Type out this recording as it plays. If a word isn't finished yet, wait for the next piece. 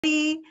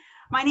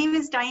My name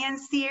is Diane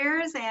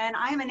Sears, and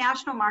I am a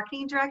National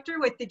Marketing Director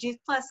with the Juice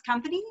Plus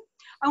Company.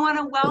 I want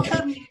to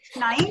welcome you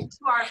tonight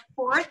to our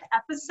 4th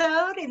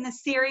episode in the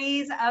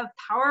series of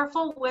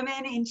Powerful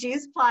Women in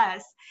Juice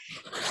Plus.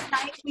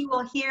 Tonight we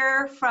will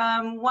hear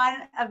from one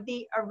of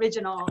the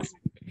originals.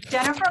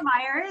 Jennifer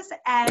Myers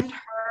and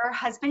her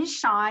husband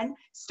Sean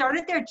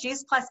started their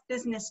Juice Plus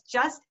business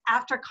just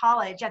after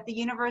college at the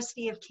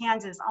University of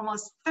Kansas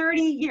almost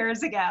 30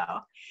 years ago.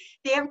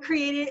 They have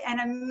created an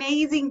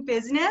amazing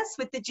business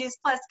with the Juice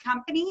Plus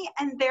Company,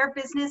 and their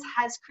business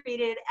has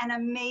created an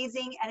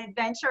amazing and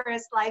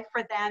adventurous life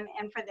for them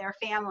and for their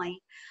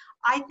family.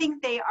 I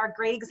think they are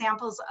great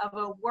examples of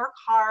a work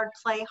hard,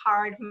 play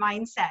hard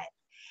mindset.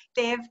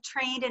 They have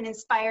trained and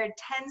inspired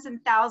tens and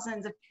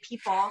thousands of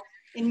people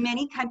in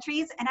many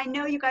countries, and I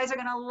know you guys are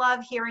going to love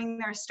hearing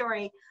their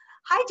story.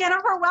 Hi,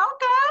 Jennifer, welcome.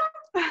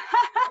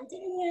 Hi,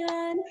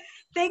 Diane.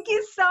 Thank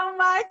you so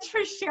much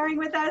for sharing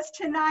with us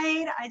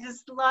tonight. I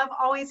just love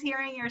always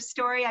hearing your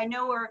story. I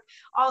know we're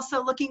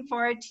also looking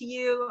forward to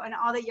you and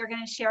all that you're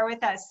going to share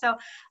with us. So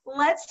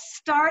let's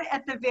start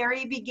at the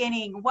very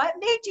beginning. What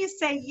made you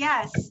say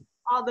yes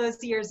all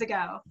those years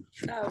ago?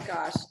 Oh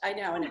gosh, I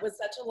know, and it was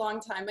such a long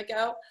time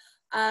ago.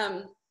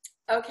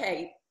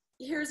 Okay,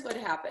 here's what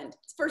happened.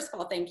 First of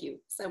all, thank you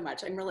so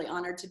much. I'm really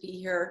honored to be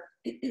here.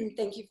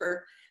 Thank you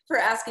for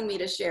asking me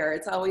to share.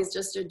 It's always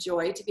just a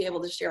joy to be able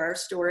to share our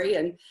story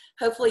and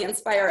hopefully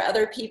inspire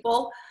other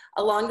people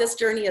along this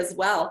journey as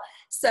well.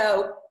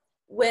 So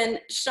when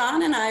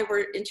Sean and I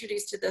were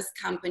introduced to this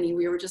company,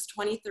 we were just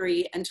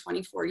 23 and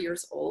 24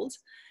 years old,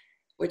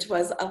 which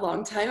was a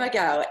long time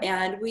ago.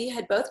 And we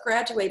had both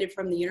graduated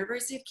from the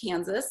University of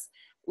Kansas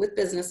with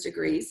business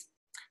degrees.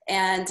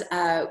 And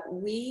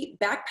we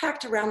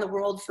backpacked around the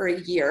world for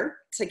a year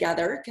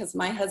together because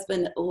my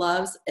husband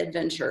loves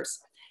adventures.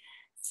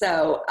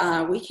 So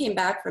we came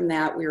back from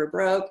that. We were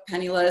broke,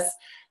 penniless,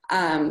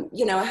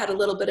 had a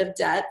little bit of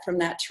debt from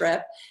that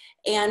trip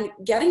and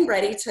getting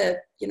ready to,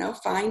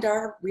 find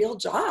our real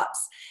jobs.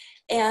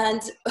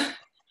 And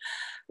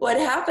what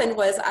happened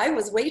was I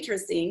was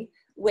waitressing,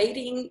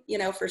 waiting,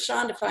 for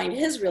Sean to find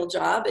his real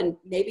job, and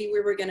maybe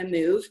we were going to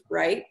move,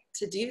 right,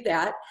 to do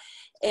that.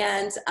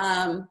 And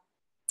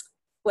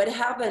what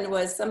happened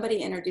was somebody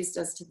introduced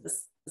us to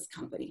this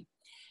company.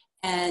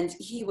 And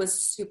he was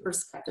super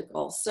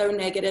skeptical, so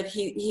negative.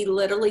 He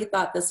literally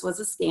thought this was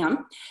a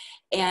scam.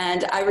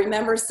 And I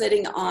remember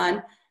sitting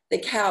on the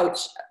couch.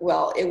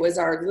 Well, it was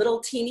our little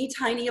teeny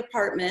tiny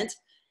apartment,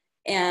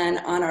 and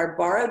on our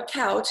borrowed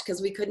couch,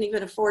 because we couldn't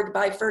even afford to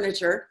buy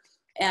furniture,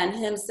 and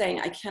him saying,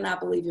 "I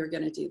cannot believe you're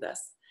going to do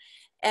this."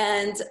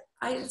 And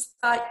I just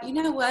thought, you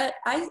know what?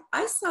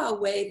 I saw a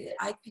way that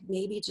I could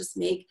maybe just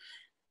make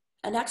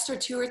an extra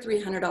 $200 or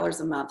 $300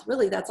 a month.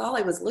 Really, that's all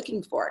I was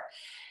looking for.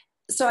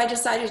 So I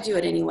decided to do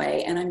it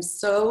anyway. And I'm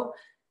so,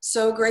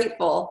 so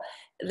grateful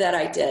that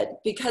I did,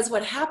 because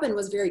what happened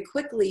was very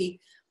quickly,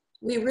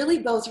 we really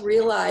both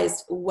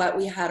realized what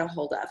we had a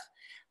hold of.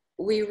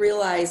 We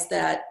realized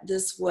that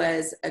this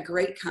was a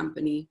great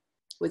company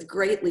with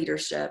great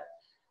leadership.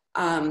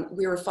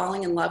 We were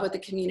falling in love with the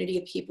community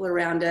of people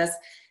around us,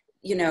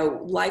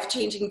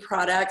 life-changing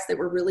products that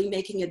were really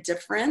making a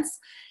difference.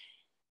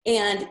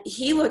 And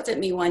he looked at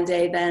me one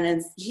day then,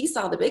 and he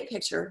saw the big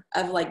picture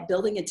of like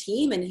building a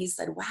team. And he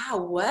said, wow,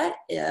 what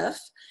if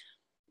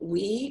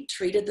we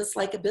treated this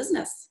like a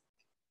business?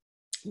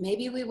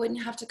 Maybe we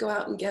wouldn't have to go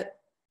out and get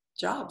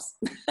jobs.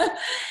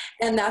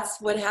 And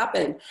that's what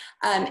happened.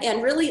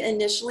 And really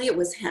initially it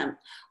was him.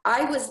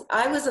 I was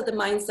of the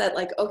mindset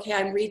like, okay,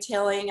 I'm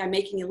retailing, I'm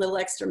making a little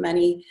extra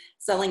money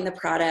selling the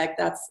product.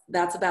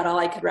 That's about all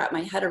I could wrap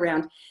my head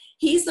around.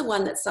 He's the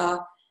one that saw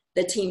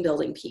the team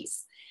building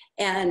piece.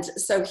 And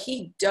so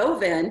he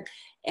dove in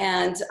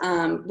and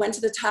went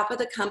to the top of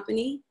the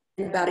company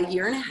in about a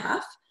year and a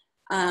half.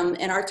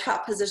 And our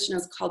top position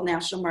is called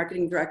National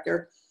Marketing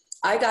Director.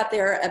 I got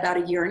there about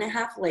a year and a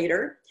half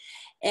later.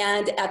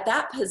 And at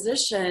that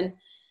position,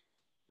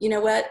 you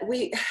know what,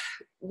 we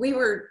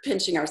were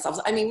pinching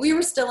ourselves. I mean, we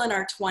were still in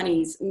our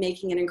 20s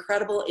making an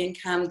incredible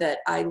income that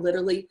I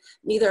literally,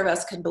 neither of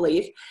us could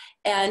believe.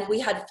 And we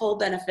had full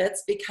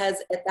benefits, because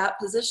at that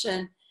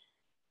position,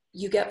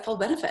 you get full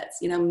benefits,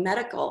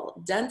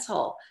 medical,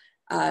 dental,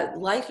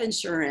 life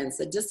insurance,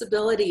 a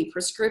disability,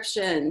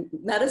 prescription,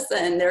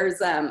 medicine.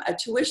 There's a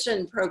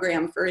tuition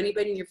program for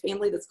anybody in your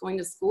family that's going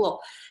to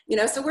school.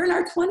 So we're in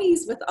our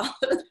 20s with all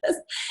of this.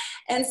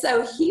 And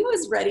so he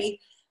was ready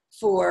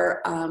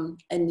for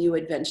a new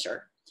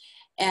adventure.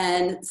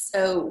 And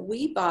so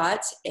we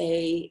bought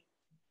a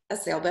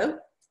sailboat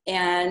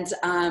and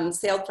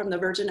sailed from the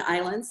Virgin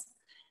Islands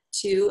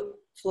to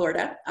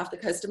Florida off the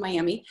coast of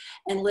Miami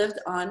and lived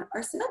on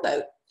our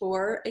sailboat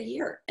for a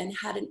year and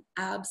had an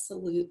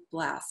absolute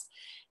blast.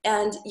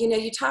 And,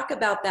 you talk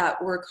about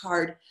that work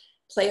hard,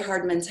 play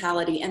hard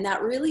mentality, and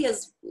that really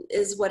is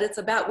what it's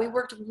about. We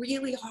worked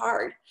really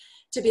hard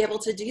to be able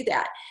to do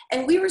that.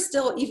 And we were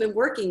still even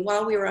working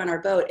while we were on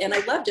our boat. And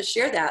I love to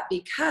share that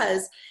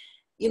because,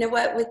 you know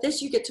what, with this,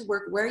 you get to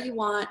work where you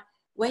want,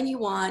 when you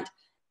want,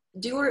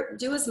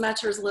 do as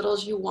much or as little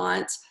as you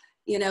want.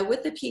 you know,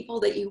 with the people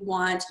that you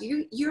want.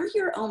 You're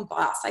your own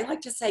boss. I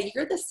like to say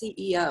you're the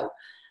CEO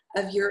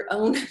of your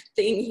own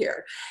thing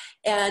here.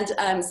 And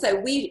so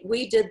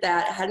we did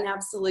that, had an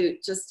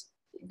absolute just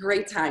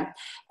great time.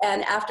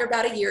 And after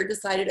about a year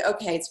decided,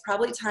 okay, it's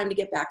probably time to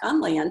get back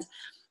on land.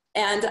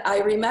 And I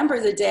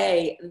remember the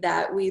day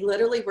that we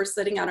literally were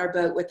sitting on our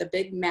boat with a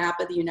big map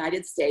of the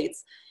United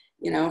States.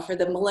 You know, for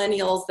the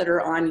millennials that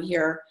are on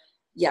here,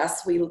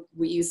 yes, we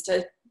used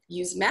to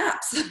use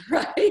maps,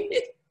 right?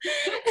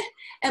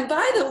 And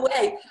by the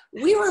way,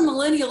 we were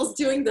millennials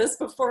doing this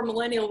before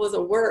millennial was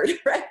a word,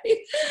 right?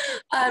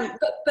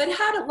 But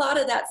had a lot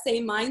of that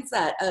same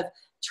mindset of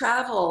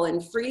travel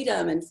and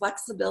freedom and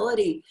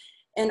flexibility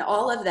and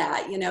all of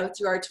that, you know,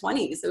 through our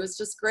 20s. It was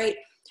just great.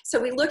 So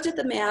we looked at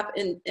the map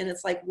and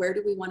it's like, where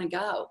do we want to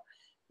go?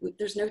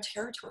 There's no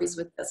territories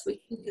with this.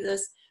 We can do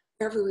this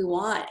wherever we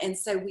want. And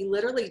so we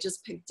literally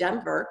just picked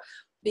Denver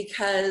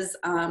because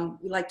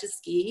we like to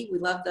ski. We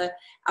love the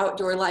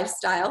outdoor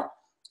lifestyle.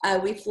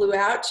 We flew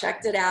out,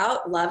 checked it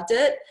out, loved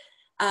it.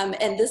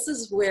 And this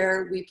is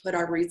where we put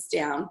our roots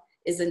down,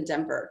 is in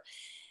Denver.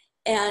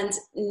 And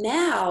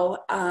now,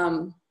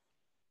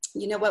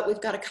 you know what,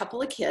 we've got a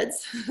couple of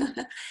kids.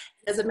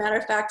 As a matter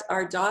of fact,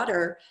 our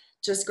daughter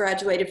just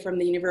graduated from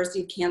the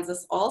University of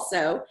Kansas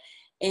also,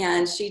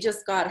 and she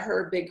just got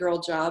her big girl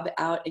job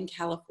out in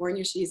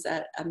California. She's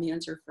a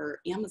manager for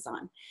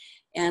Amazon.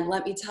 And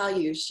let me tell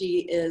you,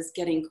 she is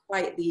getting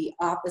quite the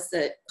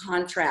opposite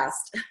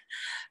contrast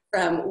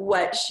from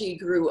what she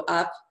grew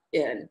up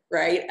in,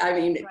 right? I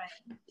mean,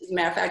 right. As a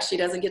matter of fact, she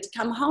doesn't get to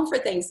come home for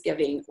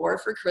Thanksgiving or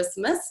for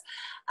Christmas.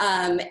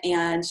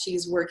 And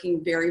she's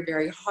working very,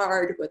 very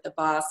hard with the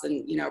boss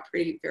and, you know,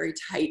 very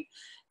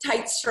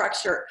tight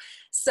structure.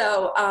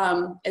 So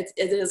it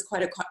is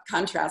quite a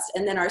contrast.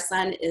 And then our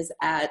son is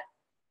at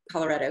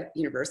Colorado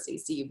University,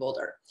 CU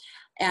Boulder.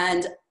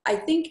 And I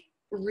think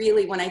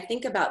really when I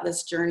think about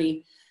this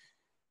journey,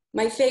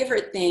 my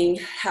favorite thing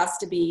has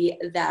to be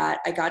that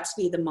I got to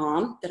be the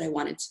mom that I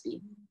wanted to be.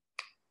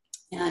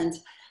 And,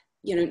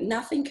 you know,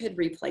 nothing could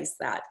replace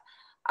that.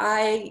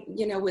 I,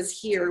 you know, was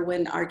here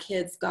when our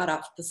kids got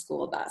off the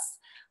school bus.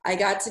 I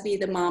got to be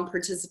the mom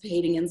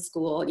participating in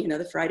school, you know,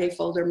 the Friday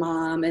Folder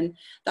mom and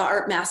the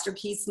Art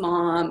Masterpiece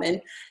mom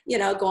and, you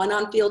know, going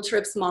on field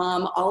trips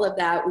mom, all of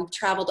that. We've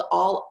traveled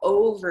all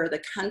over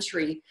the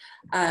country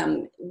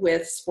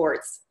with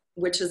sports,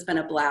 which has been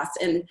a blast.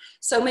 And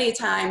so many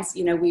times,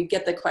 you know, we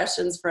get the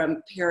questions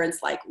from parents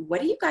like,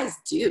 what do you guys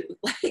do?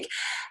 Like,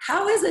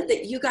 how is it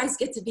that you guys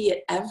get to be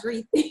at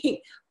everything?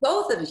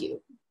 Both of you,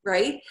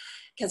 right?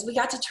 Because we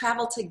got to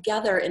travel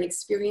together and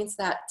experience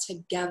that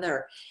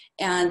together.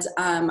 And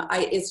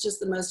it's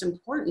just the most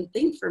important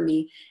thing for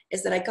me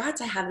is that I got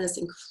to have this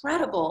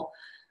incredible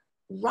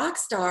rock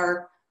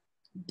star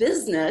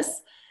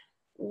business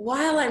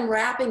while I'm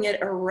wrapping it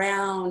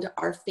around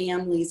our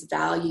family's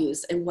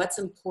values and what's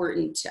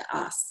important to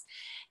us.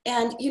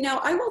 And, you know,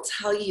 I will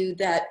tell you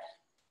that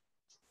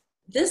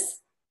this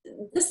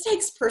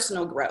takes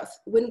personal growth.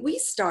 When we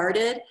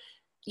started,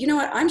 you know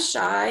what, I'm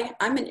shy,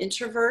 I'm an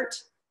introvert,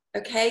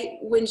 okay?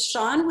 When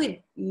Sean would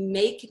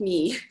make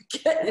me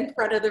get in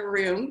front of the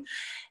room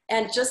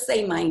and just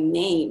say my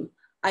name,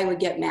 I would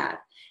get mad.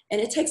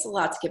 And it takes a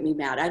lot to get me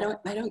mad. I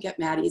don't get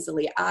mad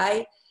easily.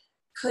 I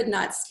could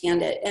not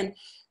stand it. And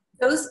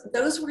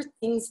those were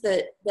things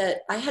that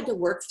I had to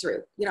work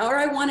through, you know, or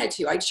I wanted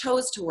to. I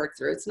chose to work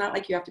through. It's not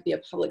like you have to be a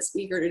public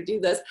speaker to do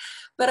this,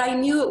 but I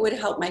knew it would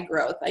help my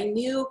growth. I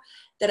knew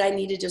that I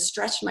needed to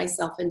stretch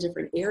myself in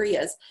different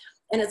areas.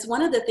 And it's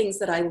one of the things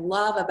that I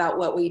love about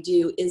what we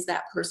do is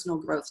that personal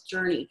growth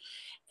journey.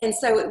 And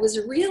so it was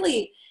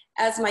really,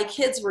 as my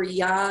kids were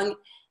young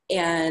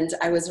and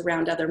I was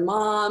around other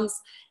moms,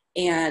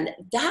 and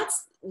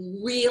that's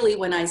really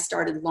when I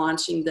started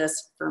launching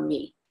this for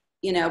me.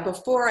 You know,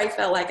 before I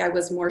felt like I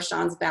was more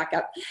Sean's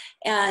backup.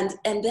 And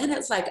then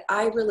it's like,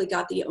 I really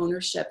got the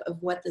ownership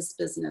of what this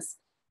business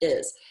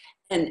is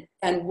and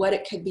what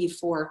it could be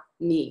for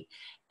me.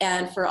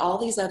 And for all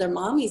these other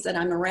mommies that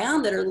I'm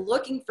around that are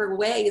looking for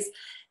ways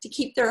to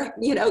keep their,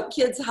 you know,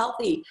 kids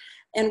healthy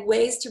and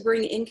ways to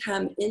bring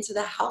income into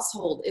the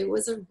household. It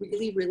was a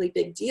really, really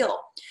big deal.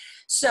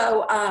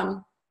 So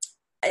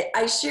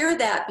I share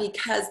that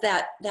because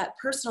that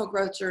personal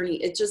growth journey,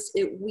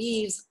 it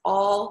weaves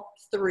all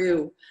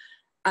through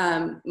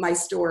my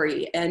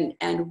story and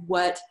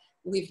what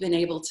we've been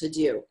able to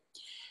do.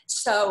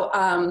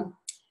 So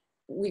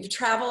we've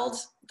traveled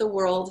the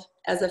world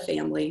as a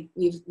family.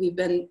 We've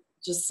been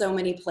just so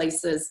many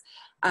places.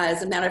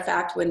 As a matter of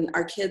fact, when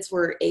our kids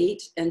were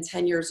 8 and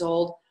 10 years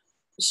old,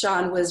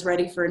 Sean was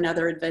ready for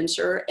another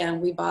adventure,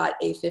 and we bought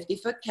a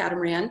 50-foot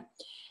catamaran,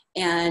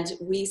 and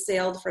we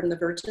sailed from the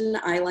Virgin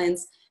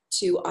Islands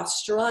to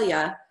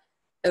Australia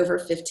over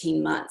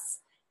 15 months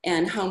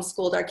and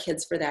homeschooled our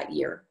kids for that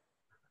year.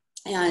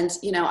 And,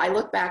 you know, I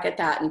look back at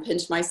that and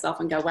pinch myself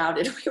and go, wow,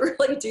 did we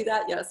really do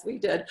that? Yes, we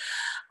did.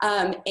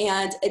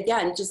 And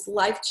again, just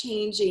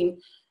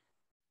life-changing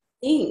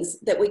things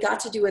that we got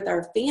to do with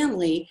our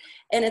family.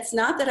 And it's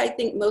not that I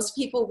think most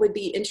people would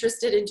be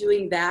interested in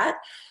doing that,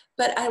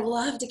 but I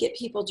love to get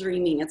people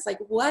dreaming. It's like,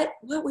 what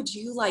would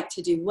you like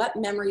to do? What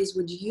memories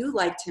would you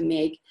like to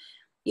make,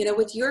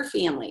 with your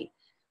family?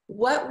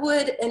 What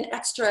would an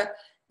extra,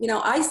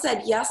 I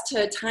said yes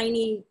to a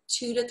tiny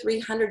 $200 to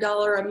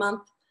 $300 a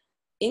month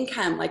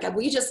income. Like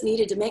we just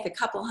needed to make a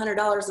couple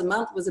 $100 a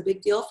month was a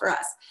big deal for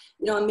us,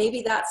 and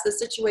maybe that's the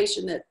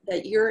situation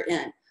that you're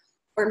in,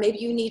 or maybe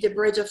you need to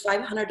bridge a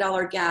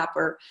 $500 gap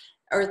or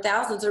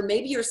thousands, or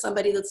maybe you're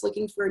somebody that's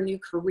looking for a new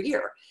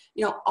career.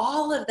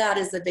 All of that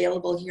is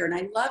available here. And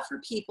I love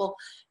for people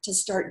to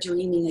start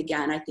dreaming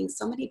again. I think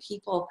so many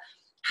people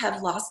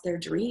have lost their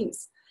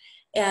dreams,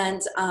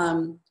 and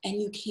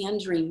you can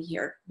dream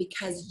here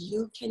because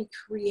you can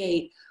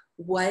create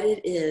what it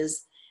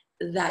is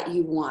that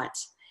you want.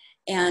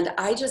 And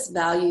I just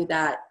value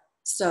that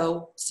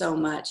so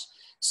much.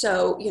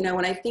 So,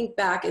 when I think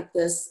back at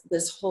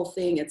this whole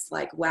thing, it's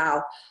like,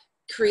 wow,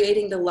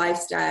 creating the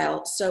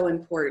lifestyle, so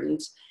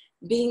important,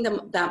 being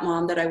that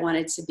mom that I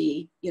wanted to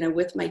be,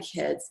 with my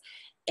kids.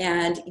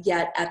 And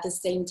yet at the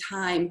same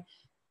time,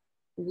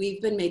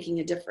 we've been making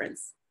a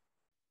difference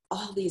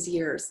all these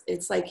years.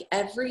 It's like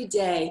every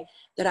day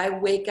that I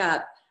wake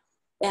up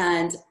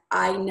and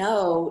I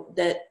know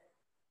that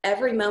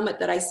every moment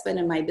that I spend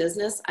in my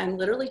business, I'm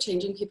literally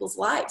changing people's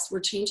lives. We're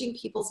changing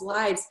people's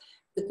lives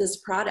with this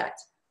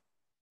product.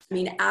 I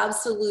mean,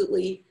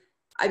 absolutely.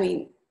 I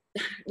mean,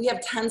 we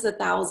have tens of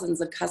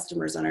thousands of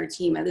customers on our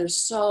team, and there's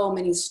so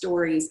many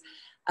stories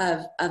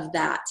of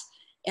that.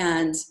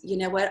 And you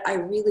know what? I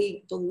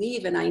really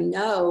believe, and I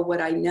know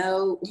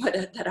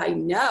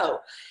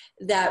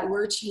that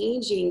we're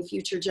changing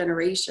future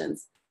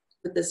generations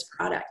with this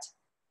product.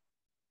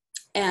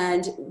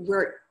 And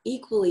we're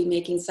equally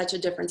making such a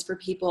difference for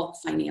people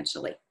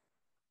financially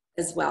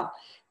as well.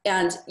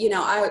 And,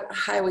 I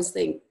always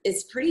think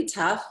it's pretty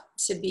tough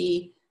to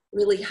be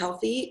really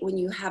healthy when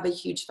you have a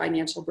huge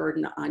financial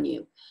burden on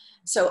you.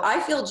 So I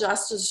feel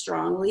just as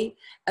strongly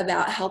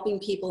about helping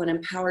people and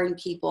empowering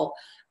people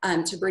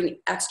to bring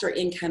extra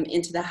income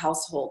into the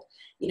household,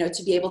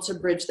 to be able to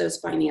bridge those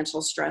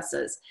financial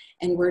stresses.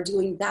 And we're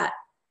doing that,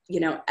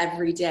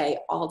 every day,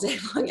 all day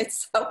long.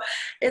 It's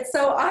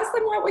so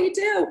awesome what we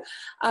do.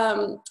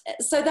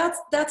 So that's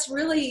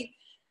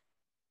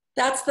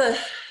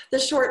the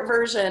short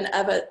version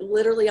of a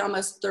literally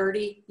almost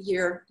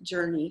 30-year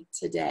journey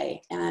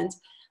today. And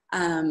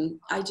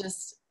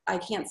I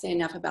can't say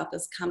enough about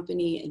this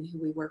company and who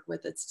we work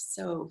with. It's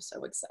so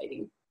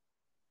exciting.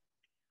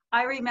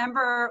 I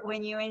remember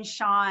when you and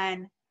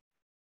Sean,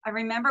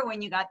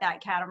 when you got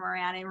that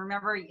catamaran. I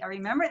remember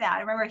that. I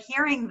remember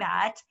hearing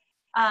that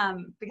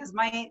because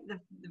the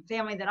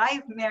family that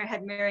I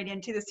had married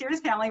into, the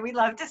Sears family, we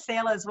love to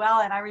sail as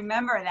well. And I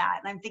remember that.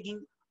 And I'm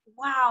thinking,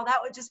 wow, that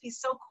would just be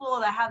so cool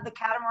to have the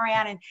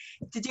catamaran and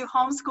to do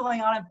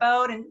homeschooling on a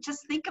boat, and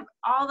just think of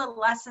all the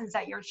lessons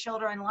that your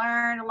children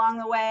learn along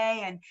the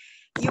way. And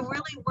you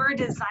really were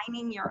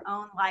designing your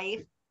own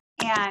life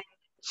and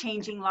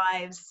changing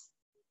lives,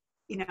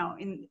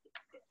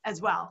 as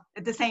well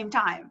at the same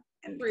time.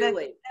 And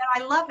really, and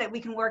I love that we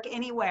can work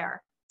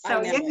anywhere.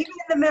 So even in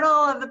the middle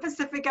of the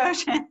Pacific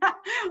Ocean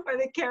or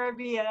the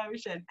Caribbean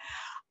Ocean.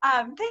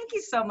 Thank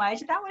you so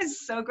much. That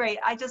was so great.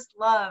 I just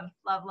love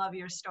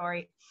your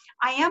story.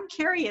 I am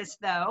curious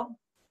though,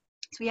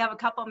 so we have a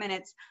couple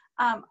minutes.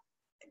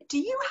 Do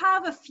you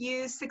have a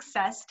few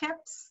success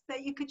tips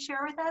that you could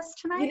share with us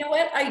tonight? You know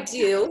what? I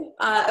do.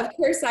 Of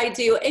course I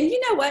do. And you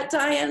know what,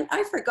 Diane?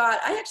 I forgot.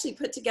 I actually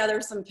put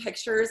together some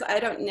pictures. I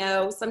don't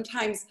know.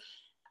 Sometimes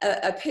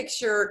a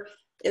picture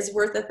is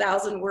worth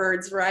 1,000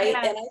 words, right?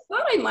 Yes. And I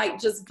thought I might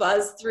just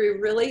buzz through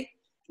really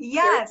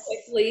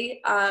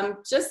quickly.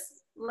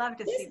 Love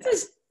to see that.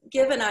 Just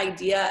give an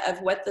idea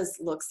of what this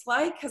looks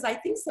like, because I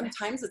think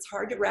sometimes it's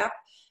hard to wrap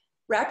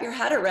your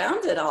head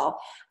around it all.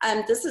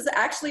 This is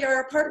actually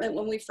our apartment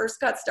when we first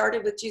got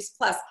started with Juice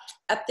Plus,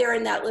 up there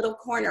in that little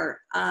corner,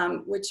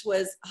 which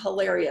was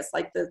hilarious.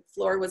 Like the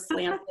floor was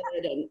slanted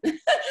and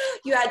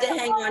you had to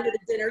hang on to the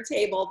dinner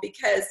table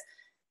because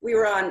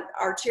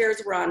our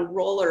chairs were on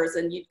rollers,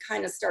 and you'd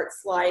kind of start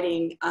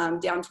sliding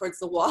down towards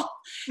the wall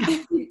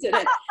if you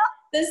didn't.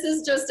 This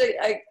is just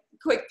a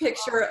quick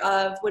picture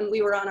of when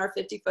we were on our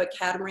 50-foot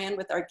catamaran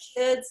with our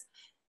kids.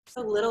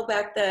 So little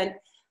back then.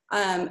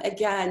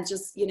 Again,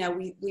 just,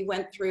 we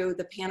went through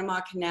the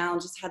Panama Canal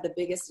and just had the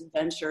biggest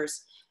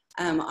adventures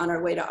on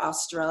our way to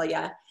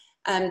Australia.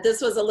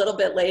 This was a little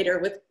bit later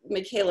with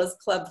Michaela's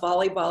club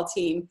volleyball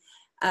team.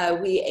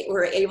 We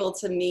were able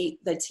to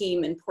meet the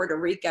team in Puerto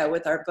Rico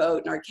with our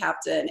boat and our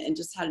captain, and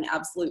just had an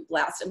absolute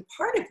blast. And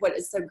part of what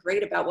is so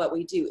great about what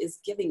we do is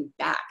giving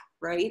back,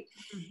 right?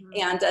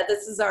 Mm-hmm. And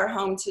this is our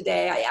home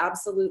today. I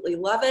absolutely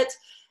love it.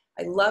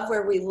 I love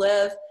where we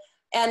live.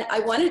 And I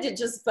wanted to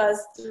just buzz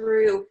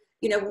through,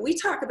 we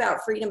talk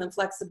about freedom and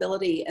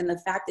flexibility and the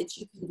fact that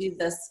you can do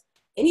this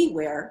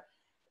anywhere.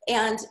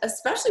 And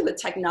especially with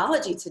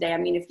technology today, I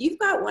mean, if you've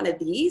got one of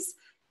these,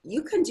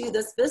 you can do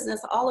this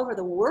business all over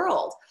the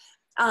world.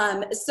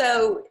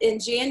 So in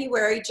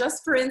January,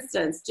 just for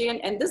instance,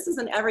 and this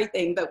isn't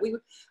everything, but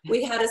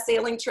we had a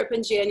sailing trip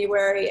in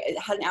January. It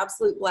had an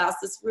absolute blast.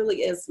 This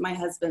really is my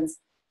husband's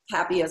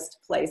happiest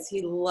place.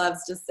 He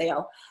loves to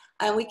sail.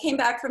 And we came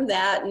back from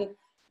that, and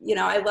you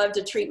know, I love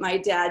to treat my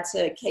dad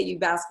to KU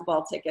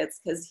basketball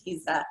tickets because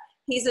he's a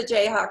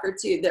Jayhawker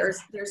too.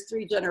 There's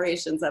 3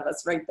 generations of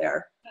us right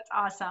there. That's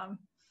awesome.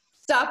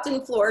 Stopped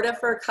in Florida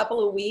for a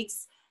couple of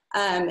weeks.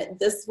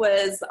 This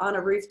was on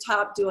a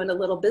rooftop doing a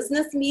little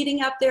business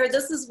meeting up there.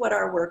 This is what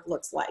our work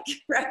looks like,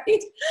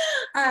 right?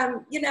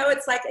 You know,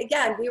 it's like,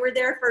 again, we were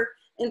there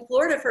in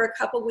Florida for a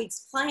couple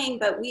weeks playing,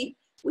 but we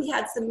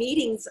had some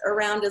meetings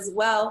around as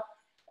well,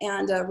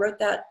 and wrote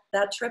that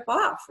trip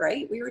off,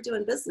 right? We were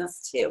doing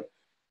business too.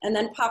 And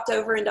then popped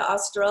over into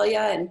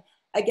Australia, and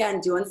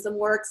again, doing some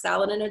work,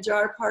 salad in a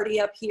jar party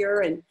up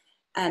here,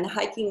 and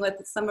hiking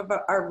with some of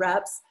our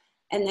reps.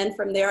 And then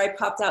from there, I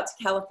popped out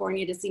to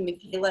California to see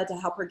Michaela to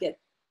help her get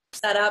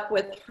set up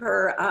with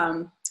her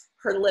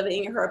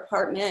living, her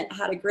apartment.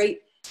 Had a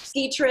great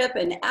ski trip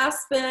in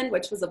Aspen,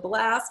 which was a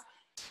blast.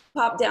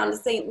 Popped down to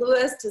St.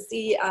 Louis to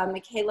see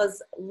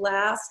Michaela's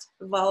last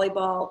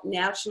volleyball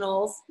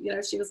nationals. You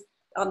know, she was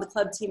on the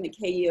club team at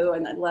KU,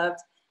 and I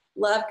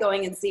loved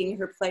going and seeing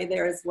her play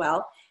there as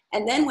well.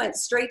 And then went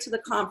straight to the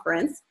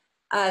conference.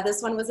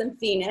 This one was in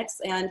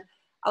Phoenix, and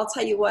I'll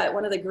tell you what,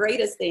 one of the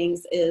greatest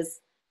things is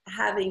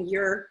having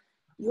your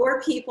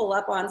people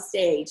up on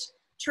stage,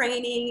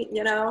 training,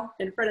 you know,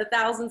 in front of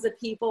thousands of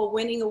people,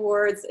 winning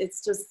awards.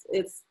 It's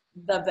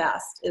the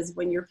best is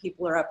when your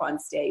people are up on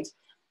stage.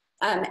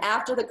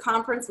 After the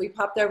conference, we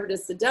popped over to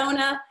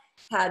Sedona,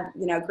 had,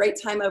 you know, a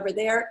great time over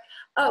there.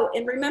 Oh,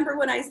 and remember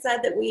when I said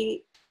that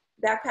we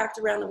backpacked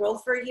around the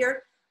world for a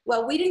year?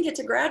 Well, we didn't get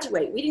to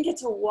graduate. We didn't get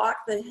to walk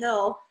the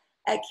hill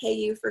at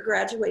KU for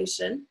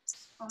graduation.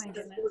 Oh my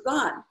goodness. We were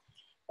gone.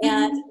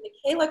 And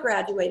Michaela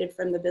graduated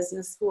from the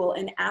business school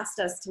and asked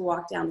us to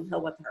walk down the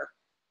hill with her.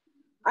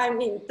 I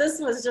mean, this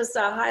was just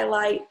a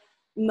highlight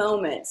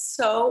moment.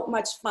 So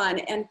much fun.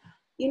 And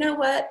you know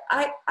what?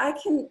 I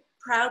can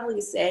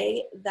proudly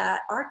say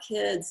that our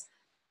kids,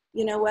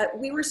 you know what?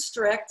 We were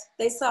strict.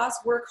 They saw us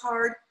work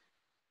hard,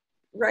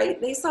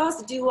 right? They saw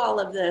us do all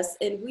of this,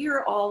 and we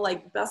are all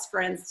like best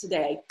friends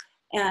today.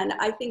 And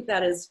I think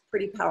that is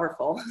pretty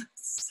powerful.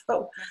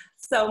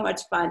 So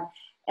much fun.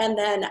 And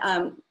then,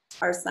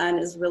 our son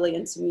is really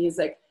into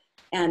music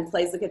and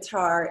plays the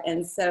guitar.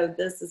 And so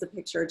this is a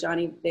picture of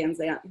Johnny Van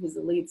Zant, who's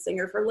the lead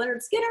singer for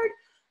Lynyrd Skynyrd.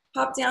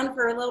 Popped down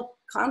for a little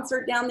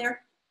concert down there.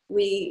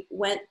 We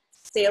went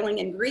sailing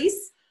in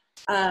Greece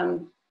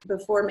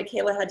before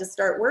Michaela had to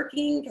start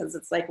working, because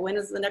it's like, when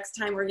is the next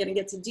time we're gonna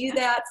get to do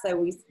that? So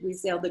we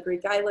sailed the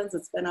Greek islands.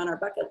 It's been on our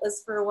bucket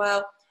list for a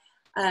while.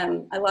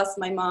 I lost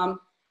my mom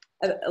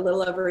a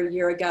little over a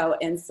year ago.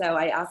 And so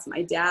I asked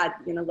my dad,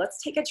 you know,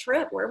 let's take a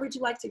trip. Where would you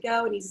like to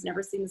go? And he's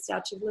never seen the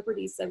Statue of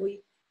Liberty. So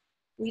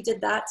we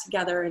did that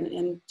together,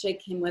 and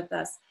Jake came with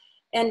us.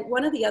 And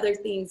one of the other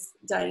things,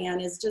 Diane,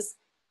 is just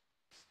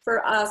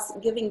for us,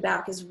 giving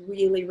back is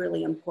really,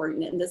 really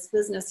important. And this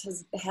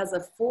business has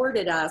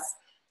afforded us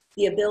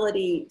the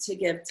ability to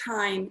give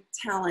time,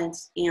 talent,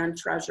 and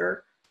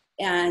treasure.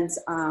 And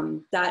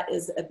that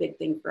is a big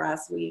thing for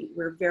us.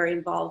 We're very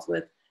involved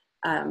with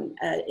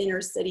an inner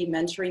city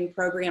mentoring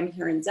program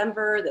here in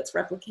Denver that's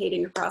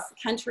replicating across the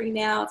country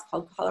now. It's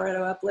called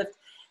Colorado Uplift.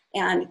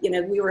 And, you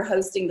know, we were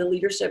hosting the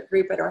leadership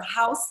group at our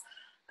house,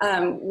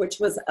 which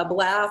was a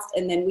blast.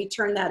 And then we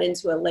turned that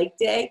into a lake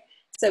day.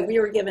 So we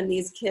were giving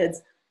these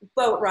kids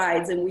boat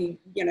rides, and we,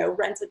 you know,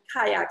 rented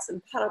kayaks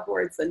and paddle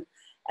boards and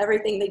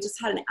everything. They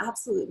just had an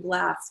absolute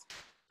blast.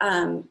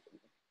 An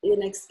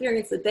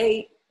experience that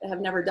they have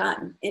never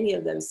done any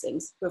of those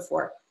things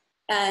before.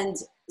 And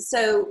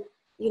so,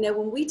 you know,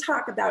 when we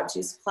talk about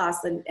Juice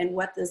Plus and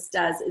what this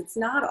does, it's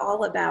not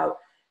all about,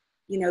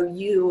 you know,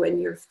 you and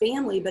your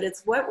family, but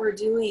it's what we're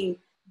doing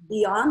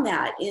beyond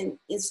that in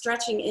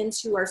stretching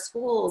into our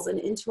schools and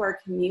into our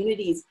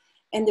communities.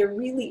 And there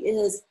really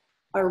is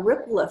a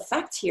ripple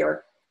effect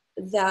here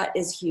that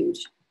is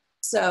huge.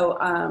 So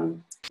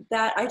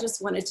that I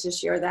just wanted to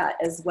share that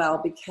as well,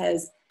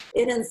 because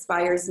it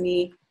inspires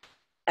me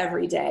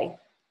every day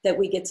that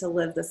we get to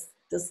live this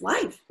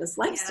life, this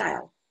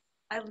lifestyle. Yeah.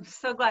 I'm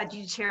so glad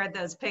you shared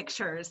those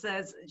pictures.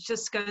 That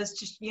just goes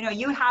to, you know,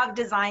 you have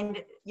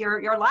designed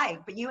your life,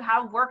 but you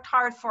have worked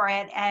hard for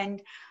it.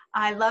 And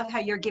I love how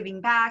you're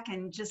giving back,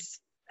 and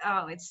just,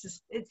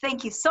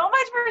 thank you so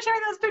much for sharing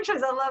those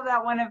pictures. I love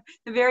that one of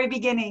the very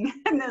beginning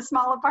in the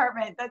small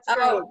apartment. That's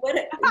great. Oh, what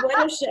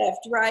a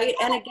shift, right?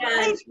 And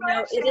again,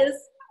 you know,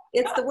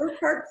 it's the work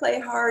hard,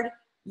 play hard.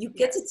 You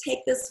get to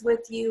take this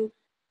with you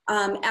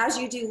as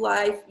you do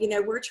life. You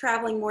know, we're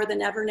traveling more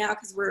than ever now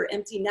because we're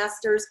empty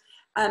nesters.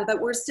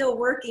 But we're still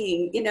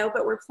working, you know,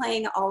 but we're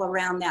playing all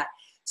around that.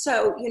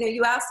 So, you know,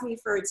 you asked me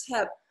for a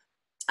tip.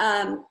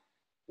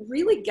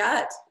 Really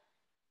gut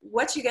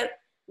what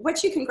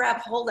you can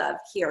grab hold of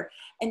here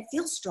and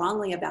feel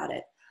strongly about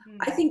it. Mm-hmm.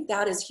 I think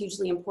that is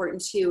hugely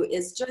important too,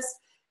 is just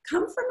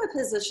come from a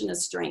position of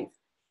strength.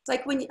 It's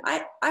like when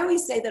I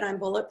always say that I'm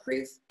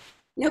bulletproof,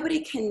 Nobody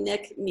can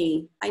nick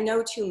me. I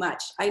know too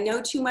much. I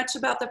know too much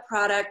about the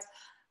product.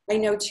 I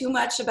know too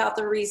much about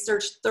the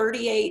research,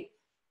 38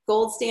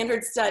 gold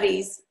standard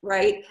studies,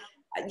 right?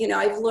 You know,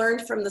 I've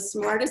learned from the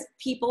smartest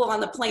people on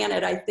the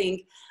planet, I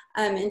think,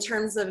 in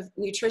terms of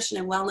nutrition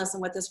and wellness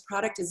and what this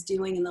product is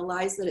doing and the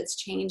lives that it's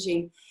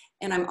changing.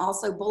 And I'm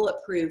also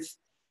bulletproof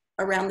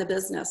around the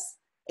business.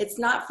 It's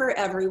not for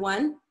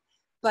everyone,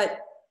 but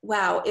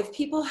wow, if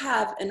people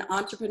have an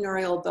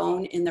entrepreneurial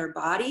bone in their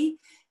body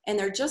and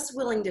they're just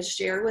willing to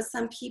share with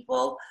some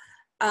people,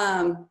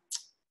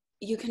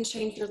 you can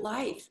change your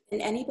life,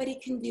 and anybody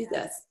can do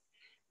this,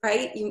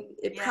 right?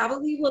 It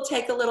probably will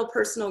take a little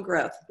personal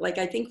growth. Like,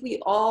 I think we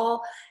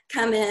all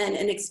come in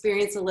and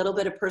experience a little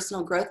bit of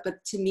personal growth,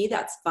 but to me,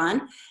 that's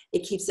fun. It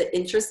keeps it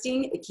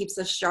interesting. It keeps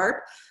us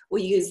sharp.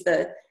 We use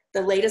the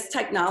latest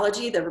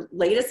technology, the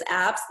latest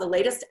apps, the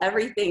latest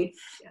everything.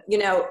 You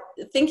know,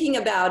 thinking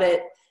about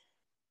it,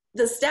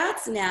 the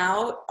stats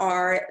now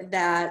are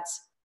that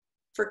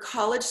for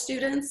college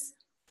students,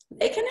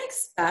 they can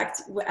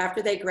expect,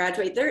 after they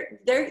graduate,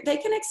 they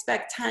can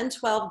expect 10,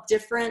 12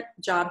 different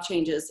job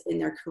changes in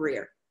their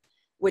career,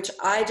 which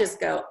I just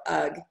go,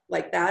 ugh,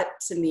 like that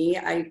to me,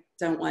 I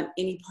don't want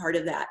any part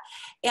of that.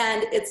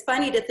 And it's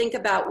funny to think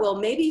about, well,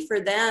 maybe for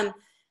them,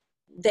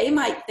 they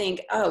might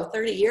think, oh,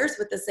 30 years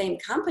with the same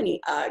company,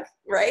 ugh,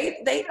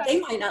 right? They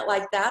might not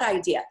like that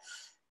idea.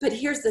 But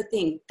here's the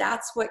thing,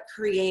 that's what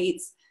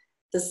creates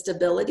the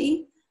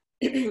stability.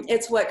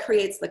 It's what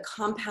creates the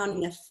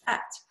compounding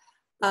effect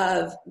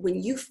of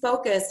when you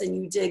focus and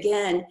you dig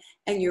in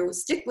and you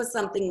stick with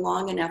something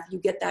long enough, you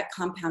get that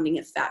compounding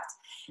effect.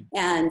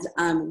 And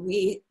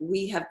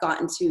we have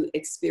gotten to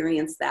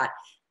experience that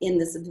in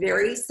this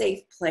very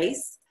safe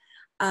place.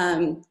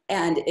 And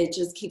it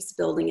just keeps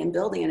building and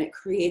building, and it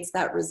creates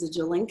that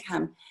residual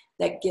income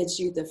that gives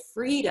you the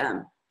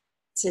freedom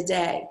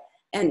today.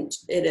 And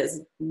it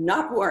is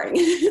not boring.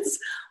 It's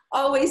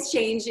always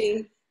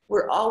changing.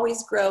 We're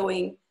always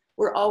growing.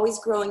 We're always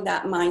growing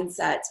that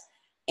mindset.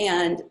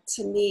 And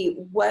to me,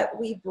 what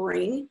we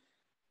bring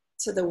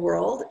to the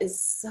world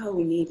is so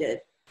needed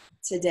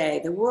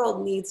today. The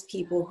world needs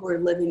people who are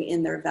living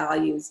in their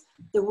values.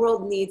 The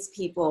world needs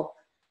people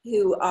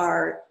who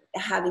are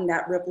having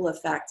that ripple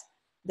effect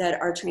that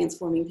are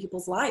transforming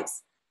people's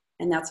lives.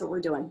 And that's what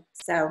we're doing.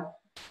 So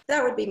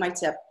that would be my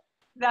tip.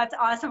 That's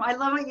awesome. I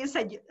love what you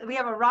said. We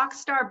have a rock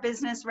star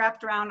business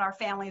wrapped around our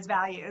family's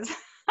values.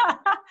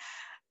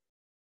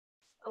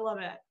 I love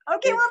it.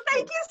 Okay, well,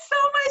 thank you so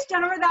much,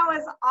 Jennifer. That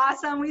was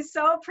awesome. We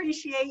so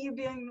appreciate you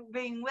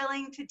being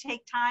willing to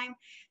take time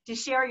to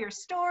share your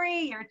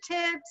story, your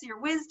tips, your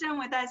wisdom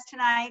with us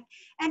tonight.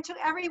 And to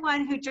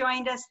everyone who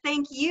joined us,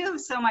 thank you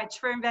so much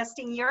for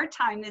investing your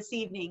time this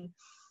evening.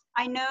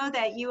 I know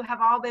that you have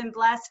all been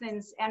blessed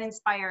and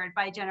inspired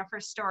by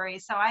Jennifer's story.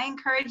 So I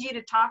encourage you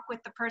to talk with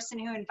the person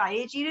who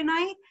invited you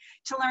tonight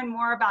to learn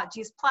more about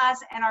Juice Plus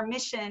and our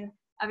mission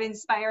of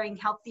inspiring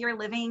healthier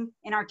living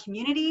in our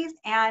communities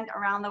and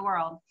around the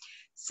world.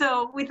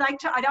 So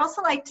I'd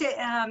also like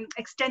to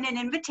extend an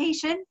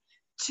invitation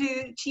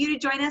to you to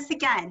join us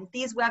again.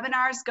 These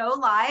webinars go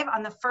live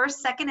on the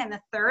first, second, and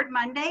the third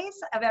Mondays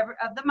of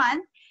the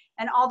month,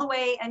 and all the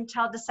way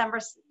until December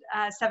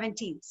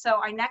 17th. So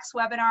our next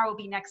webinar will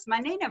be next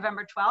Monday,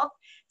 November 12th,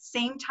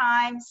 same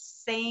time,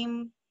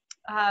 same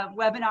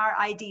webinar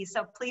ID.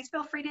 So please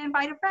feel free to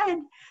invite a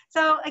friend.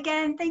 So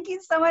again, thank you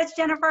so much,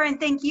 Jennifer, and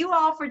thank you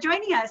all for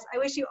joining us. I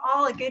wish you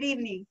all a good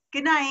evening.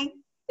 Good night.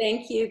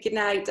 Thank you. Good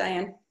night,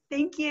 Diane.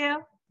 Thank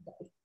you.